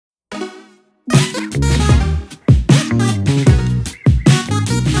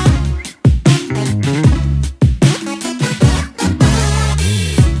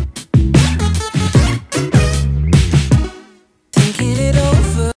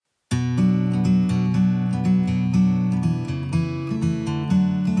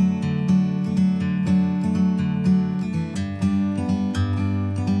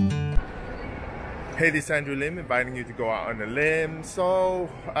Hey, this is Andrew Lim inviting you to go out on a limb. So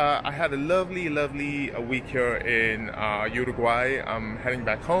I had a lovely week here in Uruguay. I'm heading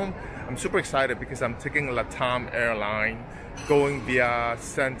back home. I'm super excited because I'm taking LATAM airline going via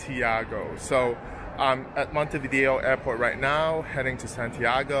Santiago. So I'm at Montevideo Airport right now, heading to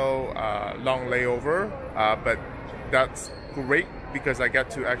Santiago, long layover, but that's great because I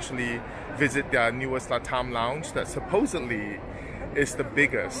get to actually visit the newest LATAM Lounge that supposedly is the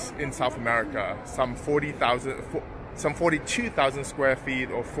biggest in South America, some 42,000 square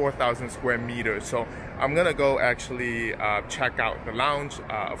feet or 4,000 square meters. So I'm gonna go actually check out the lounge,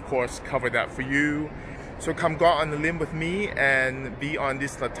 of course cover that for you. So come go out on the limb with me and be on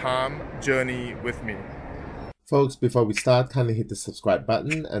this LATAM journey with me. Folks, before we start, kindly hit the subscribe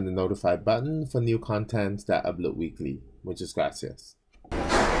button and the notify button for new content that I upload weekly. Muchas gracias.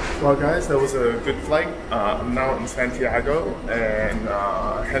 Well guys, that was a good flight. I'm now in Santiago and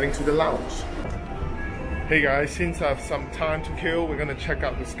heading to the lounge. Hey guys, since I have some time to kill, we're gonna check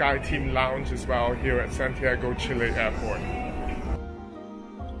out the SkyTeam Lounge as well here at Santiago, Chile Airport.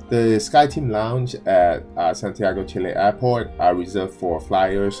 The SkyTeam Lounge at Santiago, Chile Airport are reserved for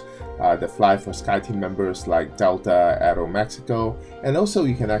flyers that fly for SkyTeam members like Delta, Aeromexico, and also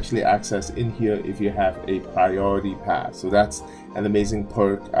you can actually access in here if you have a priority pass. So that's an amazing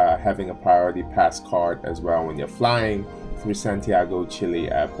perk, having a priority pass card as well when you're flying through Santiago,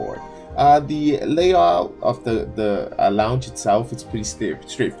 Chile Airport. The layout of the lounge itself is pretty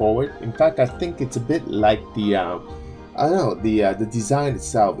straightforward. In fact, I think it's a bit like the I don't know, the design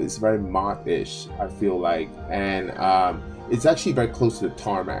itself is very mod-ish, I feel like, and it's actually very close to the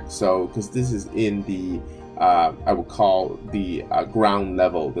tarmac. So because this is in the I would call the ground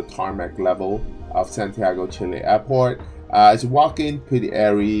level, the tarmac level of Santiago, Chile Airport. As you walk in, pretty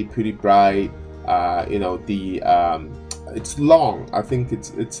airy, pretty bright. You know, it's long. I think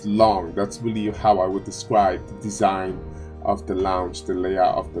it's long. That's really how I would describe the design of the lounge, the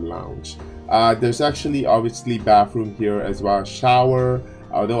layout of the lounge. There's actually obviously bathroom here as well, shower,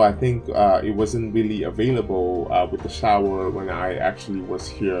 although I think it wasn't really available with the shower when I actually was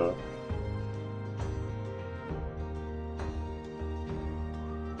here.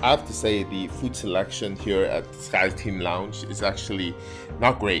 I have to say the food selection here at the SkyTeam Lounge is actually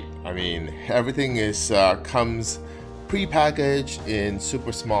not great. I mean, everything is comes pre-packaged in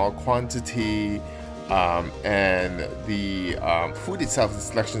super small quantity. And the food itself, the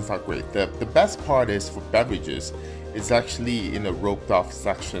selection is not great. The best part is for beverages, it's actually in a roped off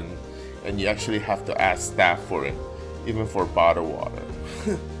section and you actually have to ask staff for it, even for bottled water.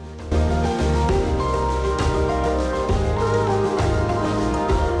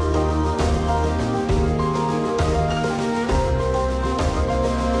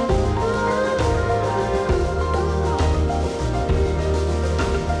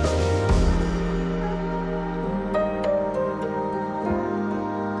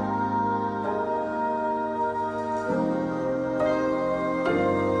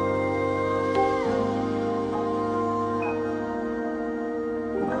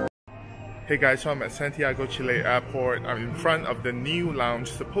 Hey guys, so I'm at Santiago, Chile Airport. I'm in front of the new lounge,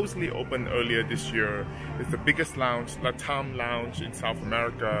 supposedly opened earlier this year. It's the biggest lounge, LATAM Lounge in South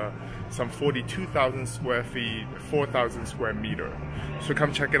America, some 42,000 square feet, 4,000 square meter. So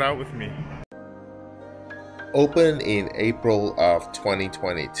come check it out with me. Opened in April of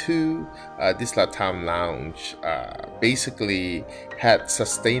 2022, this LATAM Lounge basically had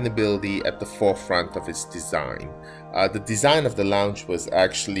sustainability at the forefront of its design. The design of the lounge was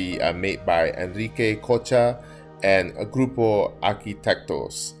actually made by Enrique Cocha and a Grupo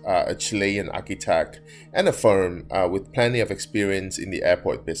Arquitectos, a Chilean architect and a firm with plenty of experience in the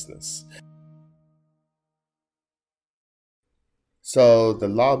airport business. So the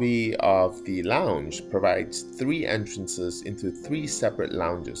lobby of the lounge provides 3 entrances into 3 separate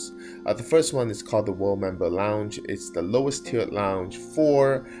lounges. The first one is called the World Member Lounge. It's the lowest tiered lounge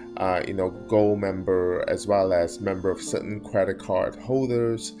for Gold member as well as member of certain credit card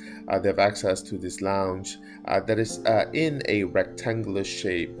holders. They have access to this lounge that is in a rectangular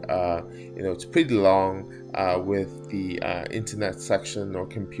shape. It's pretty long with the internet section or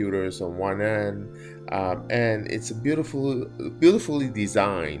computers on one end. And it's a beautifully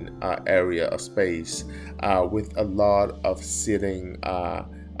designed area of space with a lot of seating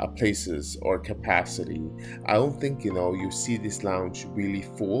places or capacity. I don't think you see this lounge really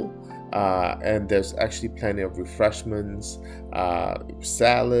full, and there's actually plenty of refreshments,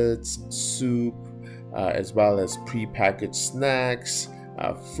 salads, soup, as well as pre-packaged snacks,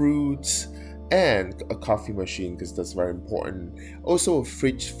 fruits, and a coffee machine, because that's very important. Also a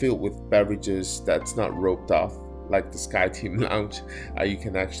fridge filled with beverages that's not roped off like the SkyTeam Lounge. You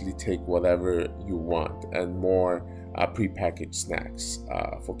can actually take whatever you want, and more pre-packaged snacks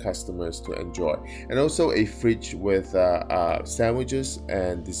for customers to enjoy, and also a fridge with sandwiches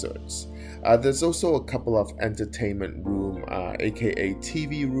and desserts. There's also a couple of entertainment room, aka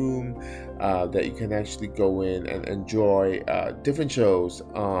TV room, that you can actually go in and enjoy different shows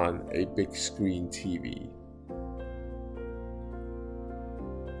on a big screen TV.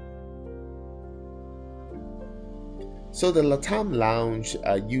 So the LATAM Lounge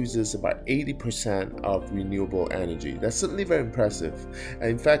uses about 80% of renewable energy. That's certainly very impressive. And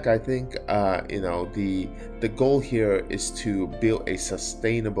in fact, I think the goal here is to build a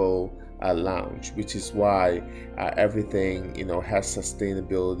sustainable lounge, which is why everything has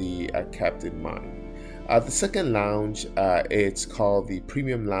sustainability kept in mind. The second lounge, it's called the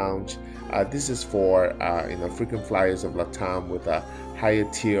Premium Lounge. This is for frequent flyers of LATAM with a higher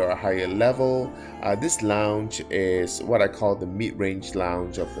tier or higher level. This lounge is what I call the mid-range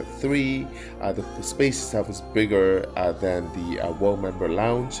lounge of the three. The space itself is bigger than the World Member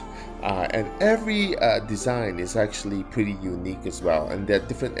Lounge. And every design is actually pretty unique as well. And there are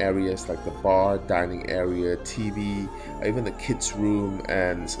different areas like the bar, dining area, TV, even the kids' room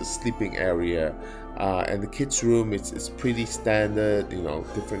and sleeping area. And the kids' room, it's pretty standard,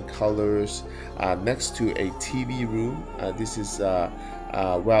 different colors. Next to a TV room, this is a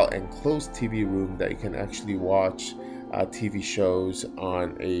well-enclosed TV room that you can actually watch TV shows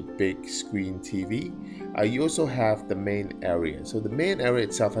on a big screen TV. You also have the main area. So the main area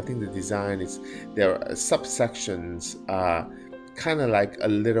itself, I think the design is, there are subsections, kind of like a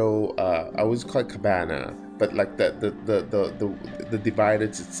little, I would call it cabana, but like the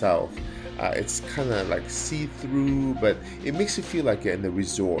dividers itself. It's kind of like see-through, but it makes you feel like you're in the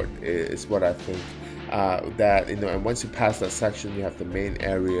resort, is what I think. And once you pass that section, you have the main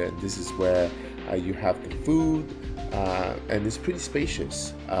area, and this is where you have the food, and it's pretty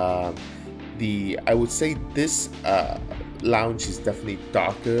spacious. I would say this lounge is definitely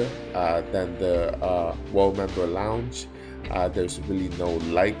darker than the World Member Lounge. There's really no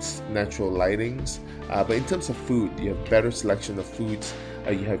lights, natural lightings, but in terms of food, you have better selection of foods.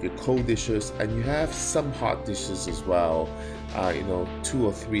 You have your cold dishes, and you have some hot dishes as well. 2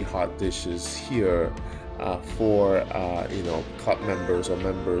 or 3 hot dishes here for club members or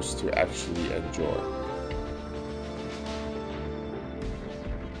members to actually enjoy.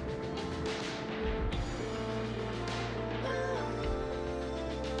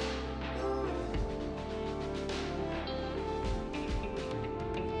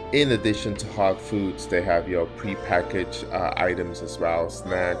 In addition to hot foods, they have your pre-packaged items as well,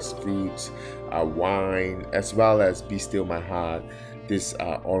 snacks, fruits, wine, as well as Be Still My Heart, this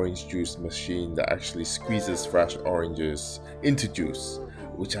orange juice machine that actually squeezes fresh oranges into juice,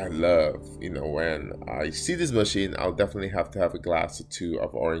 which I love. When I see this machine, I'll definitely have to have a glass or 2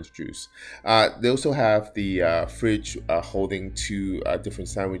 of orange juice. They also have the fridge holding 2 different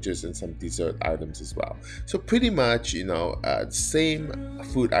sandwiches and some dessert items as well. So pretty much, same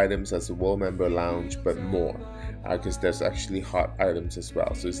food items as the World Member Lounge, but more, because there's actually hot items as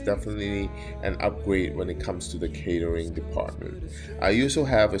well. So it's definitely an upgrade when it comes to the catering department. You also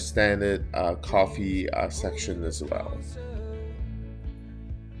have a standard coffee section as well.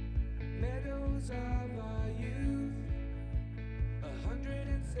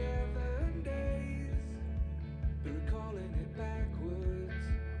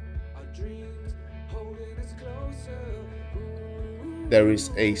 There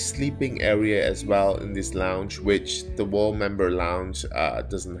is a sleeping area as well in this lounge, which the World Member Lounge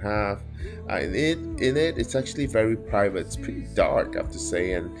doesn't have. In it, it's actually very private. It's pretty dark, I have to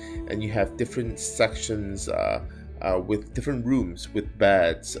say, and you have different sections with different rooms with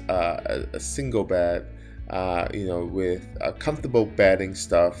beds, a single bed, with comfortable bedding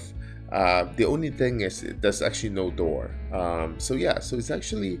stuff. The only thing is there's actually no door. So it's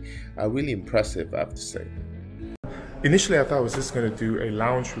actually really impressive, I have to say. Initially, I thought I was just going to do a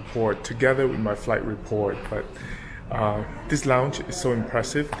lounge report together with my flight report, but this lounge is so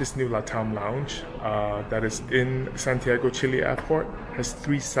impressive. This new LATAM Lounge that is in Santiago, Chile Airport has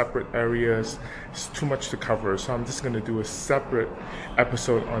 3 separate areas. It's too much to cover, so I'm just going to do a separate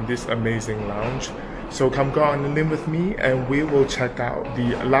episode on this amazing lounge. So come go on a limb with me, and we will check out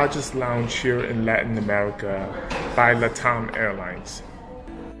the largest lounge here in Latin America by LATAM Airlines.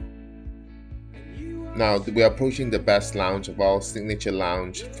 Now we are approaching the best lounge of all, signature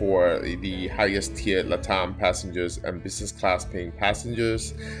lounge for the highest tier LATAM passengers and business class paying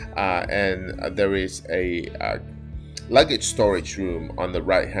passengers, and there is a luggage storage room on the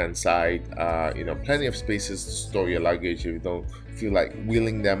right hand side. Plenty of spaces to store your luggage if you don't feel like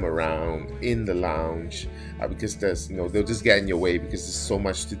wheeling them around in the lounge, because there's they'll just get in your way because there's so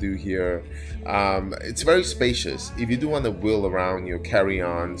much to do here. It's very spacious. If you do want to wheel around your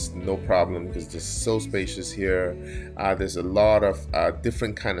carry-ons, no problem, because it's so spacious here. There's a lot of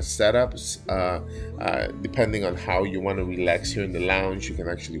different kind of setups depending on how you want to relax here in the lounge. You can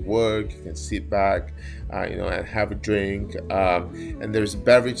actually work, you can sit back, and have a drink, and there's a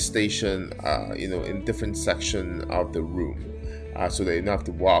beverage station in different section of the room, so that you don't have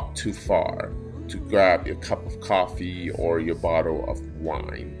to walk too far to grab your cup of coffee or your bottle of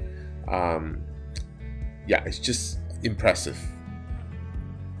wine. Yeah, it's just impressive.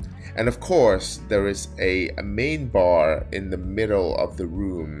 And of course, there is a main bar in the middle of the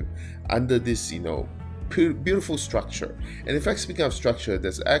room under this beautiful structure. And in fact, speaking of structure,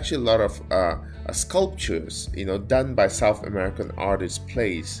 there's actually a lot of sculptures done by South American artists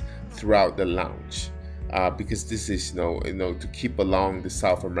placed throughout the lounge, because this is to keep along the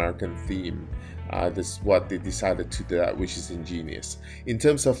South American theme. This is what they decided to do, which is ingenious. In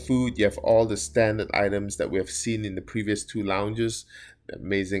terms of food, you have all the standard items that we have seen in the previous two lounges. The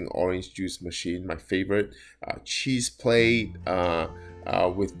amazing orange juice machine, my favorite, cheese plate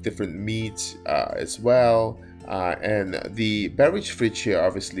with different meats as well, and the beverage fridge here,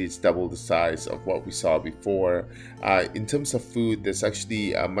 obviously it's double the size of what we saw before. In terms of food, there's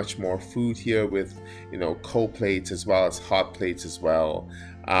actually much more food here with cold plates as well as hot plates as well,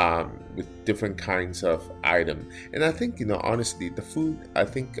 with different kinds of item. And I think honestly, the food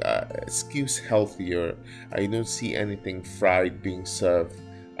skews healthier. You don't see anything fried being served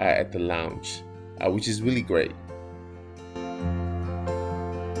at the lounge, which is really great.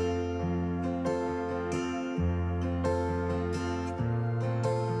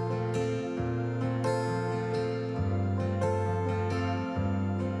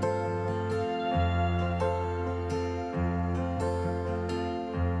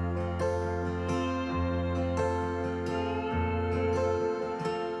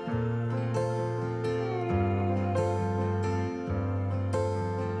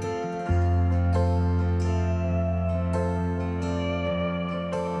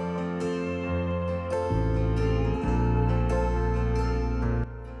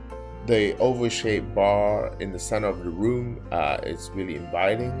 The oval-shaped bar in the center of the room is really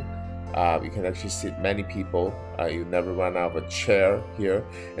inviting. You can actually sit many people. You never run out of a chair here,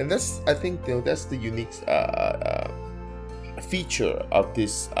 and I think that's the unique feature of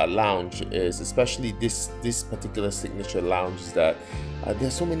this lounge, is especially this particular signature lounge, is that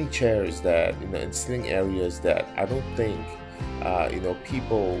there's so many chairs that in sitting areas that I don't think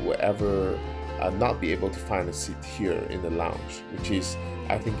people will ever not be able to find a seat here in the lounge, which is,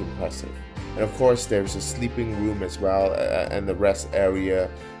 I think, impressive. And of course, there's a sleeping room as well, and the rest area.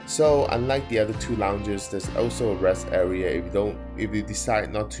 So unlike the other two lounges, there's also a rest area. If you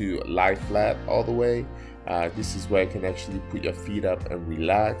decide not to lie flat all the way, this is where you can actually put your feet up and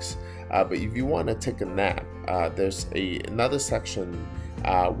relax. But if you want to take a nap, there's another section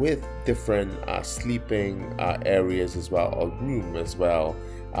with different sleeping areas as well, or room as well.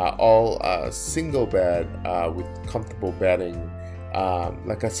 All single bed with comfortable bedding.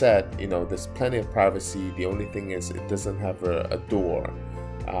 Like I said, there's plenty of privacy. The only thing is it doesn't have a door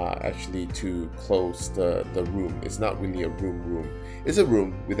actually to close the room. It's not really a room. It's a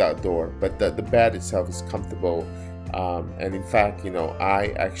room without a door, but the bed itself is comfortable. And in fact,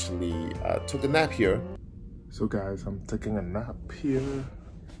 I actually took a nap here. So guys, I'm taking a nap here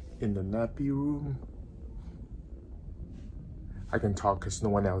in the nappy room. I can talk because no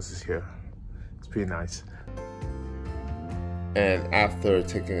one else is here. It's pretty nice. And after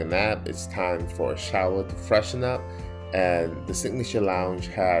taking a nap, it's time for a shower to freshen up. And the Signature Lounge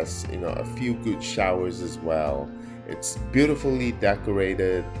has a few good showers as well. It's beautifully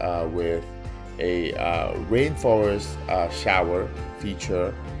decorated with a rainforest shower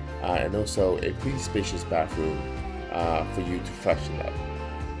feature, and also a pretty spacious bathroom for you to freshen up.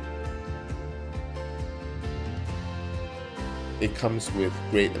 It comes with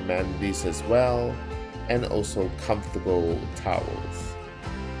great amenities as well, and also comfortable towels.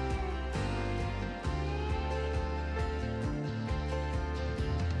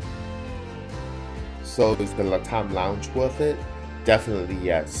 So is the LATAM Lounge worth it? Definitely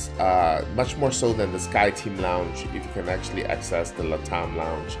yes. Much more so than the SkyTeam Lounge if you can actually access the LATAM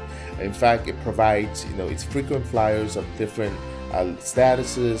Lounge. In fact, it provides its frequent flyers of different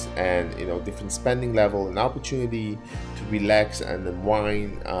statuses and different spending level and opportunity to relax and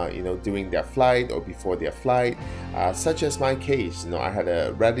unwind during their flight or before their flight, such as my case. I had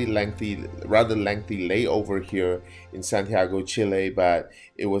a rather lengthy layover here in Santiago, Chile, but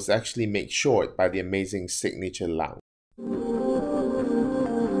it was actually made short by the amazing Signature Lounge.